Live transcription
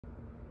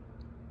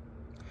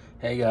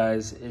Hey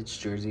guys, it's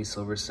Jersey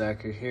Silver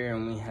Stacker here,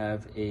 and we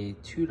have a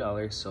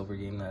 $2 silver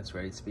game that's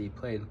ready to be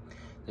played.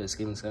 This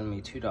game is going to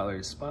be $2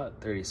 a spot,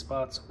 30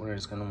 spots. Winner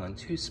is going to win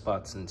 2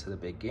 spots into the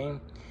big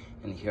game,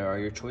 and here are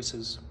your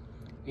choices.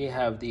 We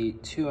have the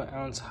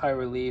 2-ounce high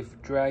relief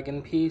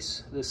dragon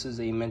piece. This is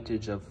a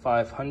mintage of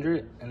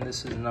 500, and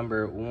this is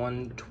number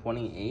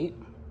 128.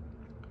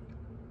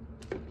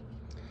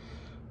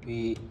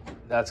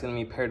 That's going to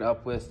be paired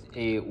up with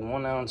a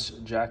 1-ounce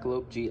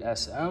jackalope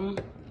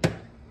GSM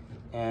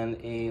and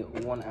a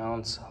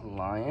 1-ounce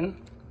lion.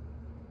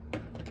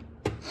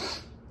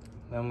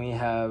 Then we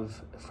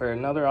have, for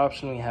another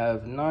option, we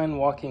have 9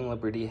 Walking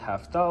Liberty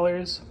 $half. That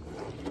is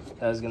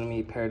going to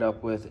be paired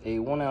up with a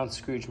 1-ounce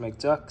Scrooge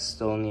McDuck,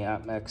 still in the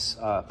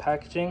AppMex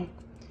packaging.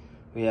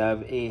 We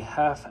have a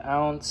 1/2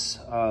 ounce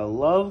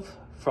Love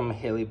from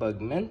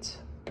Haley-Bug Mint.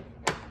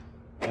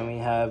 And we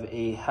have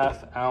a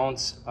 1/2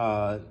 ounce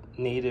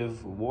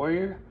Native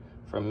Warrior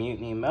from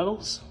Mutiny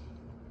Metals.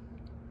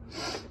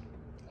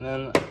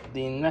 And then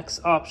the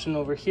next option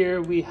over here,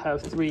 we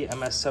have 3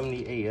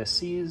 MS70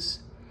 ASCs.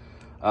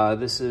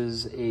 This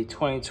is a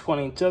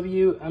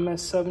 2020W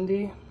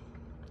MS70.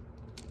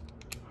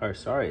 Or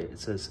sorry, it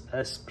says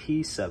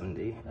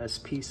SP70.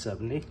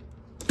 SP70.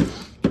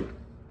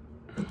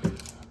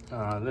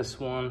 This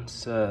one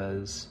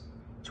says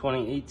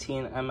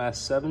 2018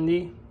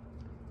 MS70.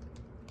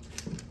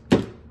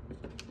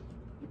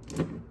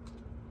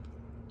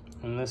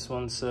 And this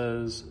one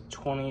says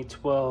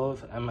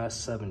 2012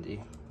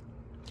 MS70.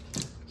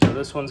 So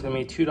this one's gonna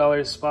be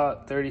 $2 a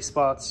spot, 30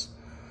 spots.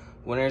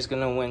 Winner's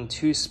gonna win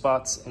 2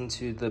 spots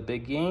into the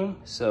big game.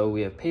 So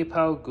we have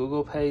PayPal,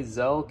 Google Pay,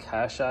 Zelle,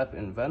 CashApp,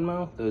 and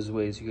Venmo. Those are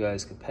ways you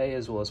guys could pay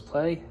as well as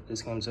play.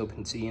 This game's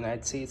open to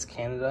United States,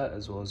 Canada,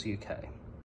 as well as UK.